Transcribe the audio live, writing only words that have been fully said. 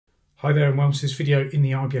Hi there and welcome to this video in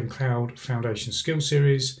the IBM Cloud Foundation Skills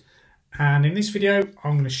Series. And in this video,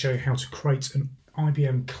 I'm going to show you how to create an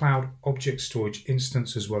IBM Cloud Object Storage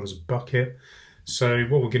instance as well as a bucket. So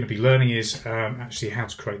what we're going to be learning is actually how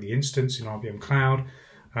to create the instance in IBM Cloud.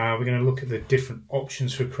 We're going to look at the different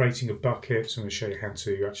options for creating a bucket. So I'm going to show you how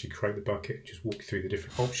to actually create the bucket, just walk you through the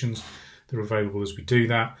different options that are available as we do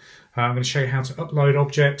that. I'm going to show you how to upload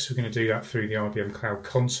objects. We're going to do that through the IBM Cloud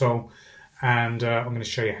Console. And I'm going to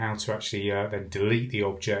show you how to actually then delete the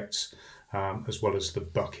objects as well as the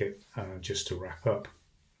bucket, just to wrap up.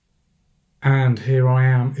 And here I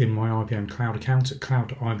am in my IBM Cloud account at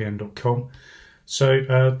cloud.ibm.com.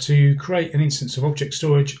 So to create an instance of object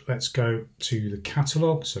storage, let's go to the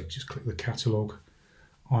catalogue. So just click the catalogue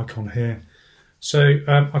icon here. So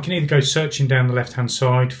I can either go searching down the left-hand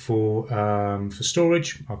side for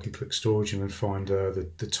storage. I can click storage and then find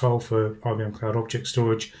the tile for IBM Cloud Object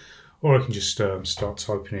Storage. Or I can just start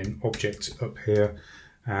typing in object up here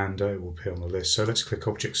and it will appear on the list. So let's click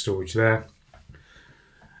object storage there.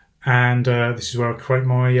 And this is where I create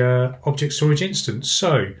my object storage instance.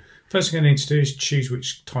 So first thing I need to do is choose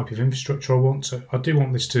which type of infrastructure I want. So I do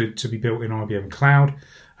want this to be built in IBM Cloud.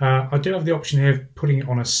 I do have the option here of putting it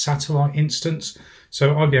on a satellite instance.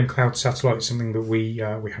 So IBM Cloud Satellite is something that we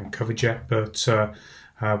haven't covered yet, but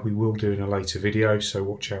we will do in a later video, so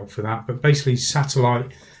watch out for that. But basically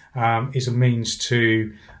satellite is a means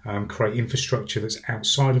to create infrastructure that's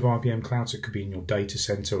outside of IBM Cloud. So it could be in your data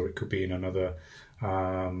center, or it could be in another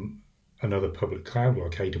public cloud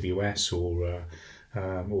like AWS or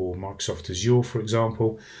Microsoft Azure, for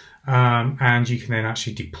example. And you can then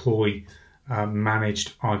actually deploy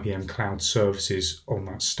managed IBM Cloud services on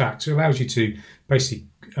that stack. So it allows you to basically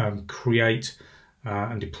create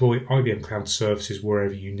and deploy IBM Cloud services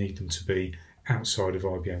wherever you need them to be outside of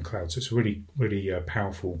IBM Cloud. So it's a really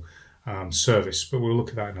powerful service, but we'll look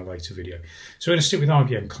at that in a later video. So we're going to stick with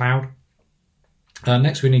IBM Cloud.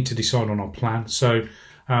 Next we need to decide on our plan. So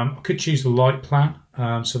I could choose the light plan.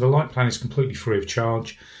 So the light plan is completely free of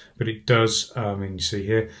charge, but it does, and you see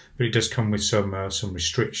here, but it does come with some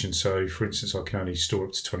restrictions. So for instance, I can only store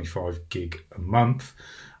up to 25 gig a month.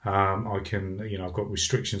 I can, I've got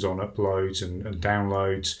restrictions on uploads and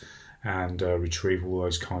downloads and retrieval, all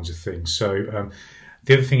those kinds of things. So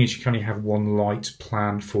the other thing is you can only have one light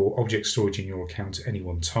plan for object storage in your account at any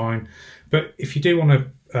one time. But if you do want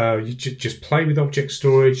to just play with object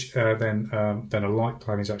storage, then a light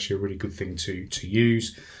plan is actually a really good thing to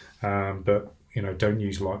use. But don't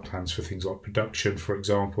use light plans for things like production, for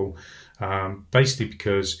example, basically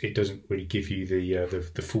because it doesn't really give you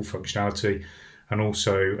the full functionality. And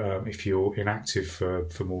also, if you're inactive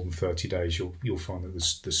for more than 30 days, you'll find that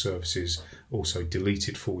the service is also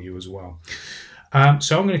deleted for you as well.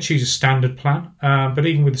 So I'm going to choose a standard plan, but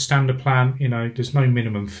even with the standard plan, there's no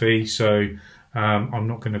minimum fee, so I'm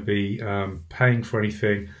not going to be paying for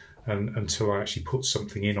anything until I actually put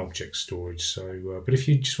something in object storage. So, but if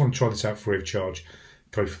you just want to try this out free of charge,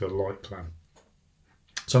 go for the light plan.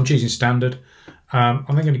 So I'm choosing standard. I'm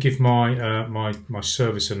then going to give my my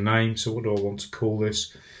service a name. So what do I want to call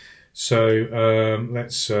this? So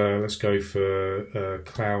let's go for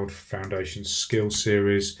Cloud Foundation Skills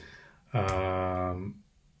Series Object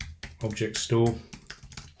Store.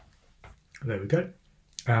 There we go.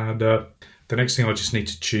 And the next thing I just need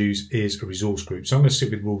to choose is a resource group. So I'm going to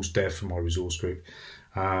stick with rules dev for my resource group.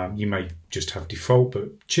 You may just have default,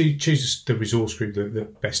 but choose the resource group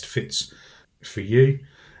that best fits for you.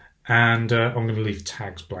 And I'm going to leave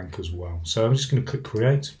tags blank as well. So I'm just going to click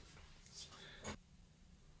create.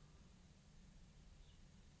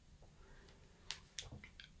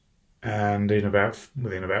 And within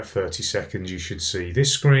about 30 seconds, you should see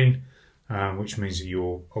this screen, which means that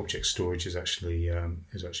your object storage has actually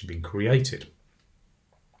been created.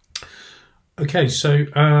 Okay, so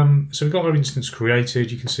we've got our instance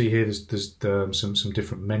created. You can see here there's some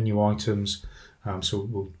different menu items. So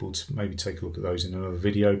we'll maybe take a look at those in another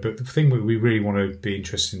video. But the thing that we really want to be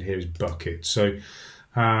interested in here is buckets. So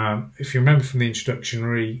if you remember from the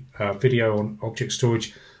introductory video on object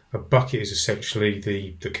storage, a bucket is essentially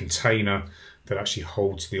the container that actually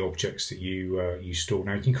holds the objects that you store.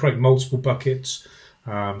 Now you can create multiple buckets,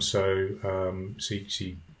 so you're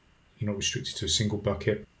not restricted to a single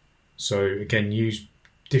bucket. So again, use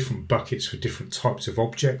different buckets for different types of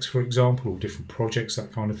objects, for example, or different projects,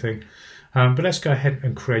 that kind of thing. But let's go ahead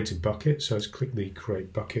and create a bucket. So let's click the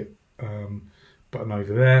create bucket button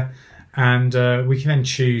over there. And we can then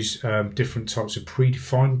choose different types of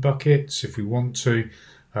predefined buckets if we want to.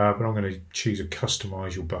 But I'm going to choose a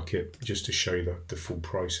customize your bucket just to show you the full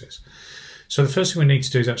process. So the first thing we need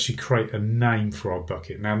to do is actually create a name for our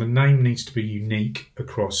bucket. Now the name needs to be unique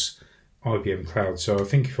across IBM Cloud. So I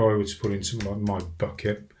think if I were to put in something like my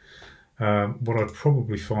bucket, what I'd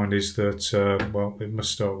probably find is that, well, it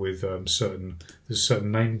must start with there's a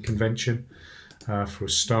certain naming convention for a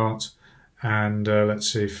start. And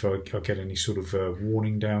let's see if I get any sort of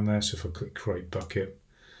warning down there. So if I click create bucket,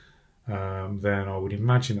 then I would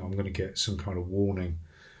imagine that I'm going to get some kind of warning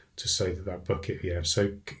to say that bucket, yeah,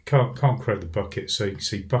 so can't create the bucket. So you can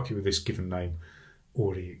see bucket with this given name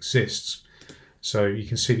already exists. So you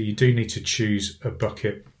can see that you do need to choose a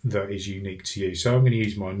bucket that is unique to you. So I'm going to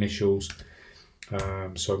use my initials. So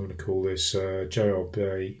I'm going to call this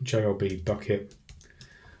JRB bucket,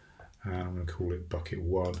 and I'm going to call it bucket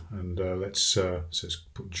 1. And let's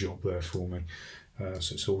put job there for me.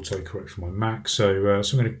 So it's auto-correct for my Mac. So I'm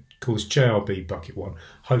going to call this JRB bucket 1.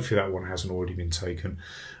 Hopefully that one hasn't already been taken.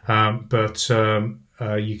 But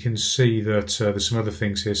you can see that there's some other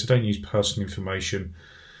things here. So don't use personal information.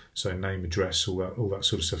 So name, address, all that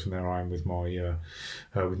sort of stuff. And there I am with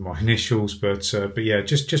my initials. But yeah,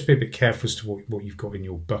 just be a bit careful as to what you've got in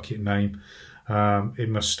your bucket name. It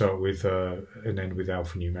must start with and end with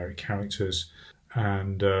alphanumeric characters.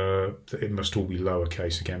 And it must all be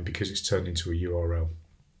lowercase again because it's turned into a URL.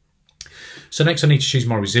 So next I need to choose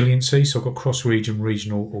my resiliency. So I've got cross-region,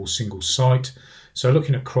 regional or single site. So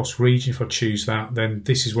looking at cross-region, if I choose that, then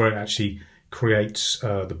this is where it actually creates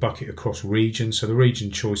the bucket across region. So the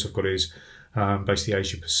region choice I've got is basically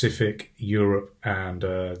Asia Pacific, Europe and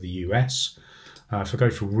the US. If I go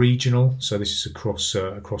for regional, so this is across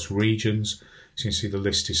regions. So you can see the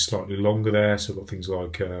list is slightly longer there. So I've got things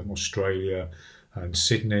like Australia and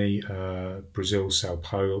Sydney, Brazil, Sao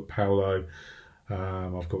Paulo.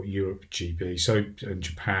 I've got Europe, GB, so and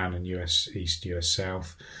Japan and US East, US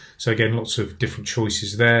South. So again, lots of different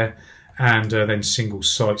choices there. And then single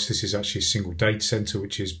sites. This is actually a single data center,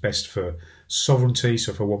 which is best for sovereignty.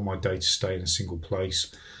 So if I want my data to stay in a single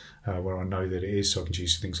place where I know that it is, so I can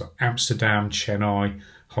choose things like Amsterdam, Chennai,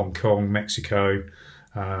 Hong Kong, Mexico.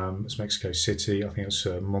 It's Mexico City. I think it's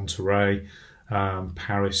Monterey,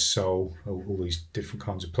 Paris, Seoul, all these different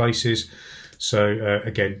kinds of places. So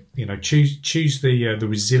again, you know, choose the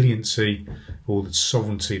resiliency or the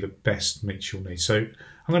sovereignty that best meets your needs. So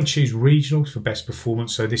I'm going to choose regional for best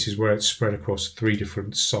performance. So this is where it's spread across 3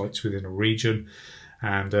 different sites within a region.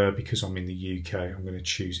 And because I'm in the UK, I'm going to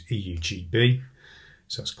choose EUGB.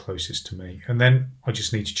 So that's closest to me. And then I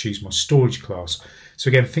just need to choose my storage class. So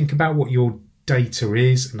again, think about what your data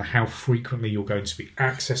is and how frequently you're going to be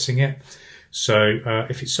accessing it. So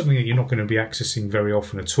if it's something that you're not going to be accessing very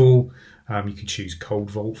often at all, you can choose Cold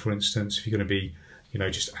Vault, for instance. If you're going to be, you know,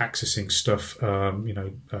 just accessing stuff,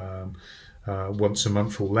 once a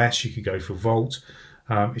month or less, you could go for Vault.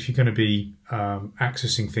 If you're going to be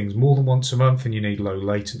accessing things more than once a month and you need low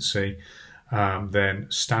latency, then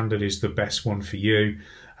Standard is the best one for you.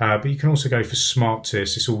 But you can also go for Smart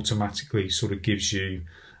Tiers. This automatically sort of gives you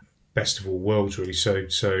best of all worlds, really. So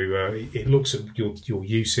it looks at your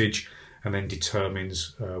usage and then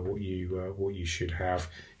determines what you should have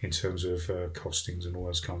in terms of costings and all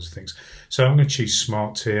those kinds of things. So I'm going to choose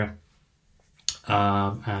Smart Tier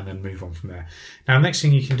and then move on from there. Now, the next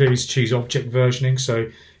thing you can do is choose object versioning. So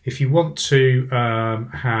if you want to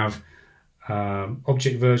have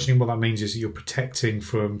object versioning, what that means is that you're protecting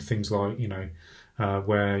from things like, you know,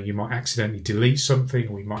 where you might accidentally delete something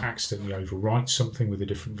or you might accidentally overwrite something with a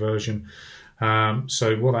different version.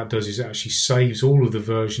 So what that does is it actually saves all of the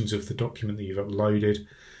versions of the document that you've uploaded.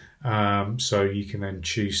 So you can then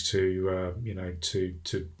choose to,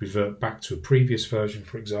 to revert back to a previous version,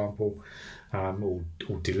 for example, or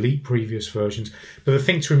delete previous versions. But the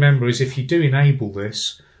thing to remember is if you do enable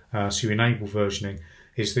this, so you enable versioning,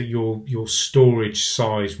 is that your storage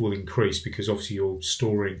size will increase because obviously you're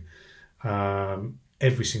storing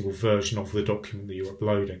every single version of the document that you're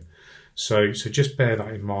uploading. So just bear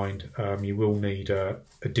that in mind. You will need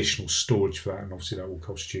additional storage for that, and obviously that will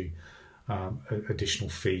cost you additional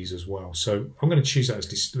fees as well. So I'm going to choose that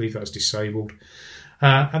as leave that as disabled.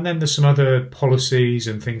 And then there's some other policies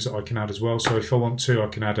and things that I can add as well. So if I want to, I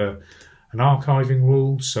can add an archiving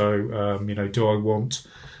rule. So do I want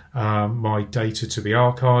my data to be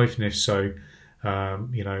archived, and if so,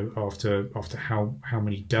 after how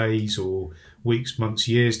many days or weeks, months,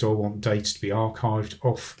 years do I want data to be archived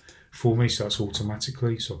off for me? So that's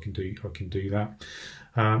automatically, so I can do that.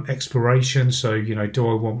 Expiration, so do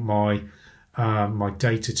I want my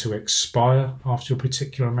data to expire after a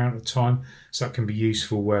particular amount of time? So that can be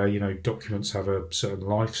useful where documents have a certain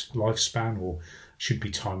lifespan or should be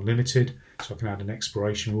time limited. So I can add an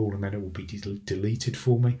expiration rule and then it will be deleted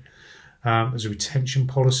for me. There's a retention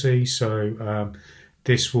policy, so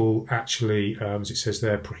This will actually, as it says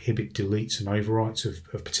there, prohibit deletes and overwrites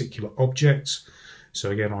of particular objects. So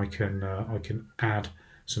again, I can add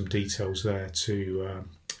some details there to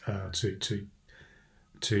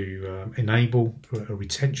enable a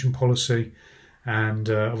retention policy, and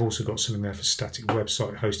I've also got something there for static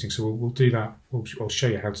website hosting. So we'll do that. I'll show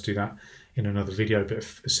you how to do that in another video. But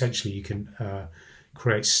essentially, you can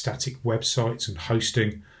create static websites and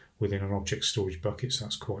hosting within an object storage bucket, so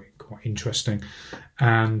that's quite interesting.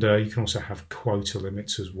 And you can also have quota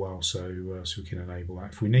limits as well, so we can enable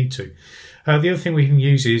that if we need to. The other thing we can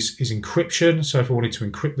use is encryption. So if I wanted to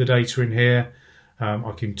encrypt the data in here,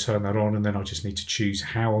 I can turn that on, and then I just need to choose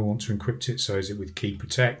how I want to encrypt it. So is it with key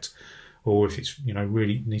protect, or if it's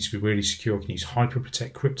really needs to be really secure, I can use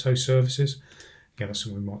hyperprotect crypto services. Again, that's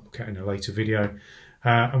something we might look at in a later video.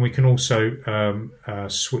 And we can also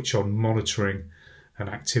switch on monitoring and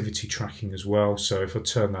activity tracking as well. So if I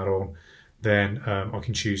turn that on, then I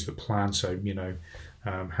can choose the plan. So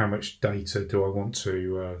how much data do I want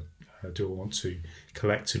to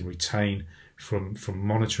collect and retain from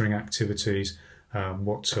monitoring activities?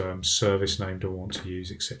 What service name do I want to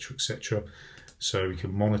use, etc., etc. So we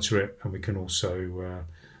can monitor it, and we can also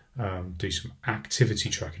do some activity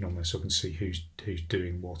tracking on there, so I can see who's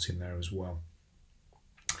doing what in there as well.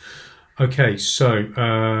 Okay, so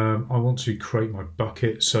I want to create my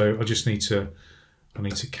bucket, so I need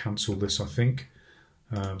to cancel this, I think.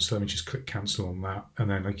 So let me just click cancel on that, and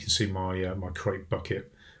then I can see my my create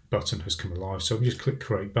bucket button has come alive. So I can just click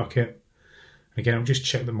create bucket. Again, I'll just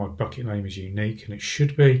check that my bucket name is unique, and it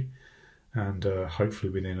should be. And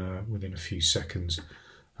hopefully within a few seconds,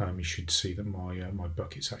 you should see that my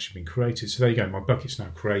bucket's actually been created. So there you go, my bucket's now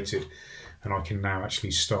created, and I can now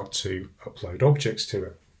actually start to upload objects to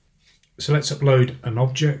it. So let's upload an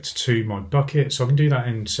object to my bucket. So I can do that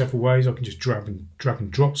in several ways. I can just drag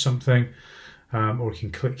and drop something, or I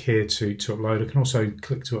can click here to upload. I can also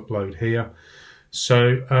click to upload here.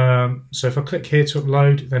 So so if I click here to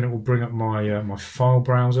upload, then it will bring up my my file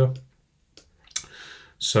browser.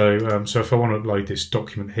 So so if I want to upload this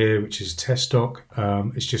document here, which is a test doc,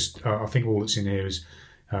 it's just I think all that's in here is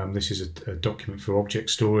this is a document for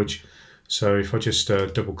object storage. So if I just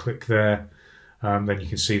double click there, then you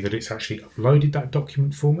can see that it's actually uploaded that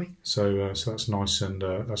document for me. So so that's nice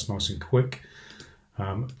and quick.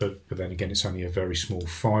 But then again, it's only a very small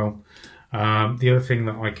file. The other thing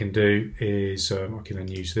that I can do is I can then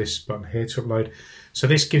use this button here to upload. So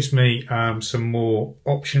this gives me some more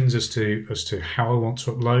options as to how I want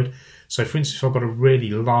to upload. So for instance, if I've got a really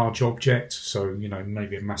large object, so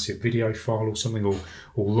maybe a massive video file or something, or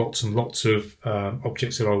lots and lots of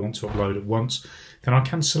objects that I want to upload at once, then I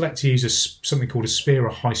can select to use something called a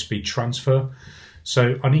Spira high-speed transfer.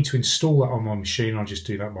 So I need to install that on my machine. I'll just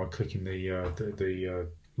do that by clicking the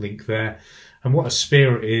link there. And what a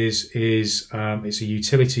Spira is it's a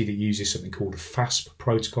utility that uses something called a FASP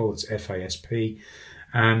protocol. It's FASP,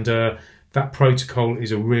 and that protocol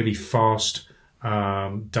is a really fast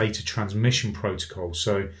data transmission protocol.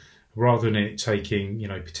 So rather than it taking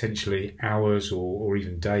potentially hours or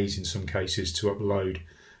even days in some cases to upload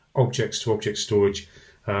objects to object storage,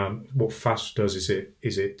 what FASP does is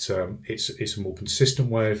it's a more consistent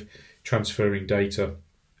way of transferring data.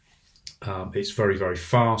 It's very, very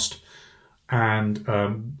fast, and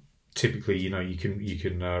typically you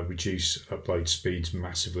can reduce upload speeds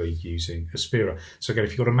massively using a Spira. So again,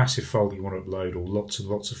 if you've got a massive file that you want to upload, or lots and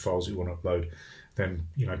lots of files that you want to upload, then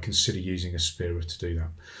consider using a Spira to do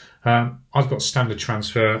that. I've got standard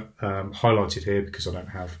transfer highlighted here because I don't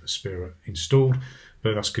have a Spira installed,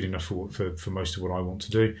 but that's good enough for most of what I want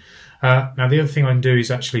to do. Now the other thing I can do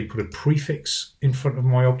is actually put a prefix in front of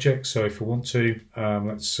my object. So if I want to,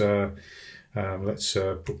 let's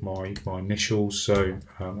put my initials. So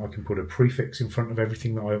I can put a prefix in front of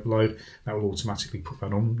everything that I upload. That will automatically put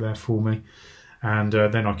that on there for me. And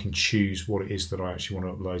then I can choose what it is that I actually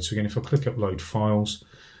want to upload. So again, if I click upload files,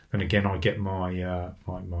 then again I get my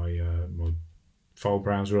my file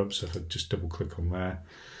browser up. So if I just double click on there,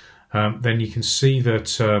 then you can see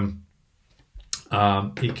that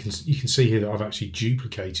you can see here that I've actually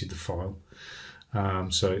duplicated the file.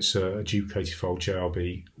 So it's a duplicated file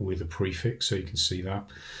JRB with a prefix, so you can see that.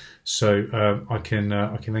 So I can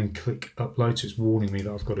then click upload. So it's warning me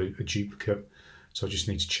that I've got a duplicate. So I just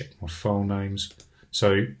need to check my file names.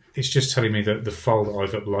 So it's just telling me that the file that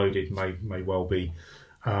I've uploaded may well be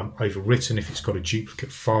overwritten if it's got a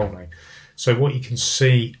duplicate file name. So what you can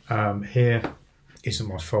see here is that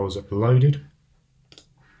my file is uploaded.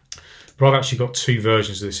 But I've actually got two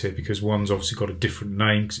versions of this here, because one's obviously got a different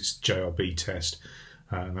name because it's JRB test,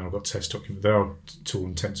 and then I've got test document. They are, to all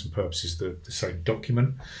intents and purposes, the same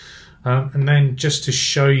document. And then just to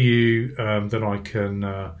show you that I can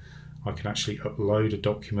actually upload a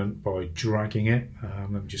document by dragging it. Let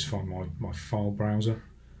me just find my file browser.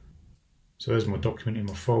 So there's my document in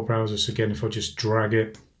my file browser. So again, if I just drag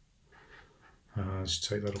it, just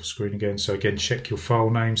take that off screen again. So again, check your file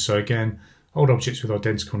name. So again, old objects with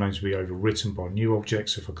identical names will be overwritten by new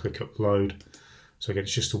objects. So if I click upload, so again,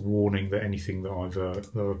 it's just a warning that anything that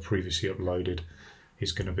I've previously uploaded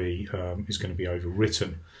is going to be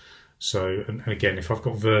overwritten. So, and again, if I've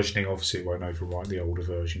got versioning, obviously it won't overwrite the older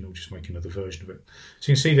version, it'll just make another version of it.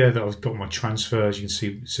 So you can see there that I've got my transfers, you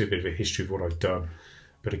can see a bit of a history of what I've done.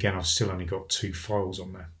 But again, I've still only got 2 files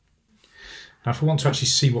on there. Now, if I want to actually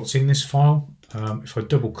see what's in this file, if I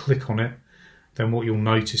double click on it, then what you'll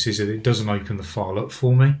notice is that it doesn't open the file up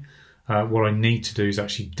for me. What I need to do is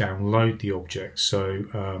actually download the object.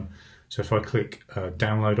 So, so if I click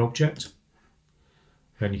download object,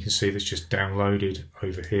 then you can see that's just downloaded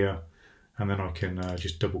over here. And then I can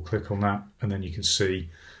just double click on that, and then you can see,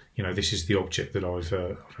 you know, this is the object that I've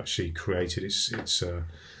actually created.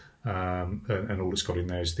 And all it's got in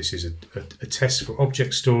there is this is a test for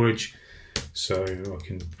object storage. So I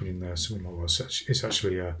can put in there something like that. It's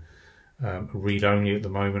actually a read only at the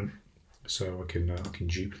moment, so I can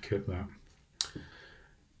duplicate that.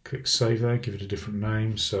 Click save there, give it a different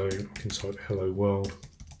name. So I can type hello world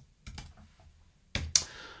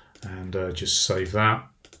and just save that.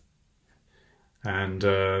 And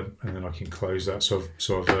then I can close that. So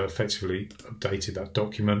I've effectively updated that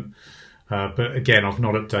document. But again, I've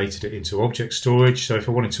not updated it into object storage. So if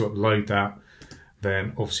I wanted to upload that,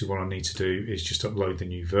 then obviously what I need to do is just upload the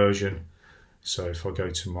new version. So if I go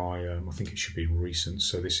to my, I think it should be recent.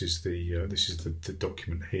 So this is the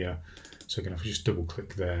document here. So again, if I just double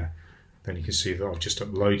click there, then you can see that I've just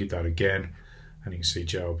uploaded that again, and you can see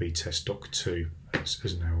JRB test doc 2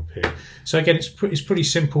 has now appeared. So again, it's pretty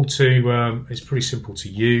simple to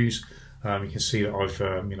use. You can see that I've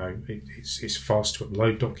you know, it's fast to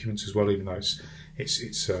upload documents as well, even though it's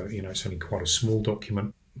you know, it's only quite a small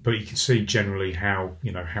document. But you can see generally how,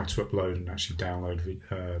 you know, how to upload and actually download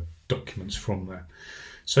documents from there.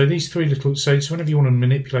 So these 3 little, so whenever you want to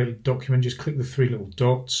manipulate a document, just click the 3 little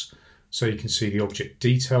dots, so you can see the object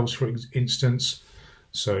details, for instance.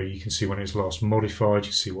 So you can see when it was last modified,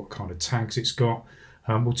 you see what kind of tags it's got.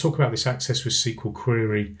 We'll talk about this access with SQL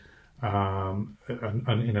query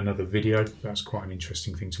in another video. That's quite an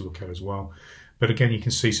interesting thing to look at as well. But again, you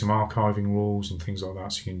can see some archiving rules and things like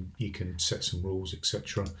that, so you can set some rules,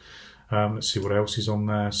 etc. Let's see what else is on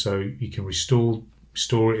there. So you can restore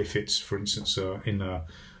it if it's, for instance,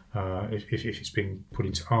 if it's been put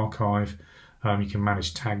into archive. You can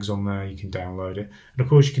manage tags on there, you can download it, and of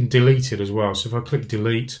course you can delete it as well. So if I click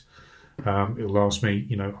delete, it'll ask me,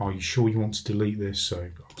 you know, are you sure you want to delete this? So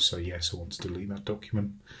I'll say yes, I want to delete that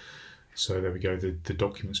document. So there we go, the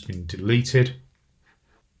document's been deleted.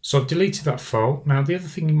 So I've deleted that file. Now the other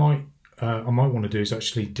thing I might want to do is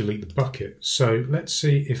actually delete the bucket. So let's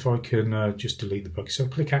see if I can just delete the bucket. So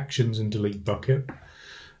I'll click actions and delete bucket.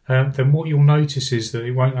 Then what you'll notice is that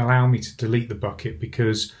it won't allow me to delete the bucket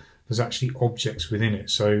because there's actually objects within it.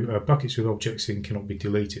 So buckets with objects in cannot be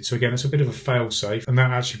deleted. So again, it's a bit of a fail-safe, and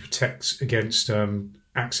that actually protects against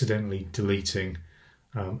accidentally deleting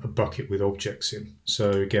a bucket with objects in.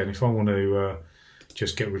 So again, if I want to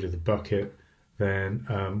just get rid of the bucket, then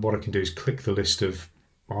what I can do is click the list of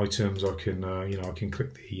items. I can you know, I can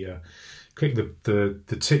click the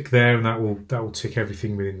tick there, and that will tick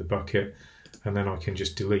everything within the bucket, and then I can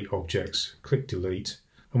just delete objects. Click delete,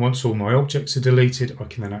 and once all my objects are deleted, I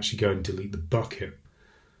can then actually go and delete the bucket.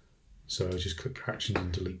 So I just click actions and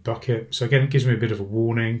delete bucket. So again, it gives me a bit of a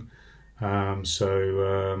warning.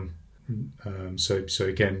 So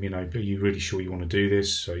again, you know, are you really sure you want to do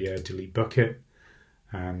this? So yeah, delete bucket.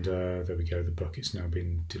 And there we go, the bucket's now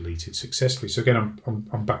been deleted successfully. So again,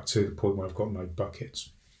 I'm back to the point where I've got no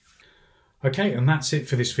buckets. Okay, and that's it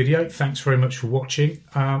for this video. Thanks very much for watching.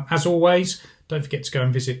 As always, don't forget to go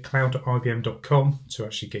and visit cloud.ibm.com to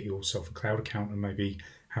actually get yourself a cloud account and maybe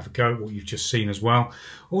have a go at what you've just seen as well.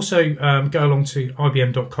 Also, go along to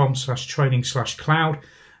ibm.com/training/cloud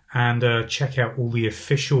and check out all the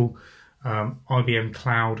official IBM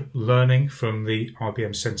Cloud learning from the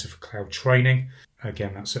IBM Centre for Cloud Training.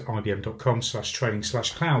 Again, that's at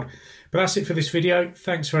ibm.com/training/cloud. But that's it for this video.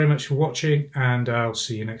 Thanks very much for watching, and I'll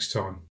see you next time.